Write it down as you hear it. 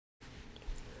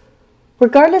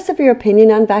Regardless of your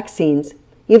opinion on vaccines,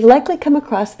 you've likely come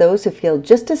across those who feel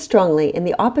just as strongly in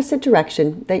the opposite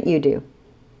direction that you do.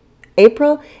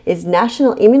 April is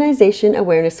National Immunization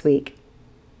Awareness Week.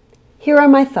 Here are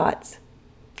my thoughts,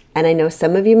 and I know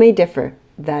some of you may differ.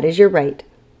 That is your right.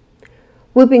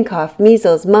 Whooping cough,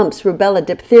 measles, mumps, rubella,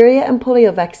 diphtheria, and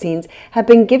polio vaccines have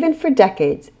been given for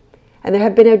decades, and there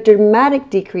have been a dramatic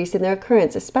decrease in their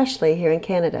occurrence, especially here in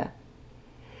Canada.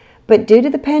 But due to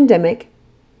the pandemic,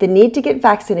 the need to get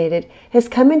vaccinated has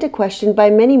come into question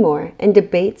by many more, and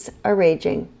debates are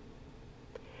raging.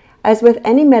 As with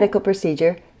any medical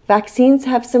procedure, vaccines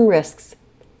have some risks.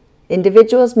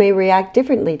 Individuals may react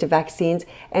differently to vaccines,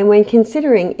 and when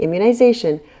considering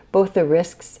immunization, both the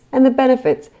risks and the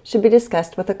benefits should be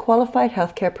discussed with a qualified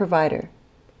healthcare provider,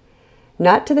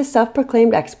 not to the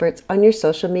self-proclaimed experts on your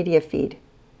social media feed.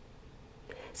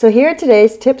 So here are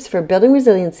today's tips for building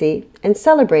resiliency and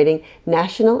celebrating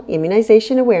National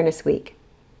Immunization Awareness Week.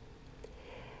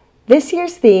 This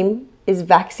year's theme is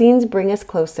Vaccines Bring Us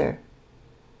Closer.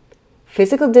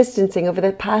 Physical distancing over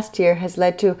the past year has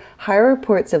led to higher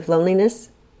reports of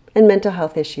loneliness and mental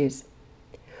health issues.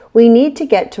 We need to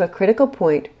get to a critical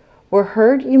point where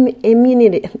herd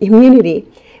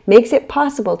immunity makes it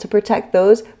possible to protect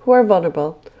those who are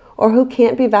vulnerable or who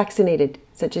can't be vaccinated,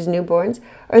 such as newborns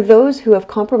or those who have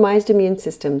compromised immune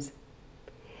systems.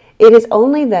 It is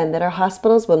only then that our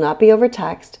hospitals will not be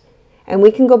overtaxed and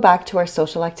we can go back to our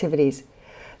social activities,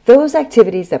 those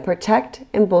activities that protect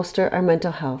and bolster our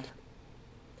mental health.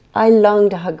 I long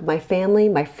to hug my family,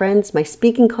 my friends, my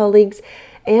speaking colleagues,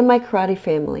 and my karate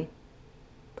family.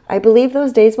 I believe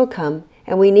those days will come,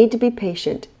 and we need to be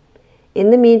patient.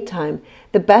 In the meantime,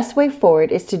 the best way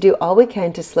forward is to do all we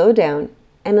can to slow down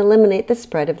and eliminate the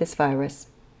spread of this virus.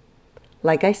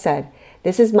 Like I said,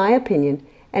 this is my opinion,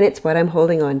 and it's what I'm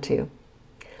holding on to.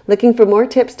 Looking for more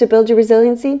tips to build your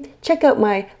resiliency? Check out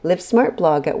my Live Smart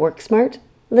blog at WorkSmart,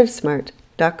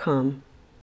 livesmart.com.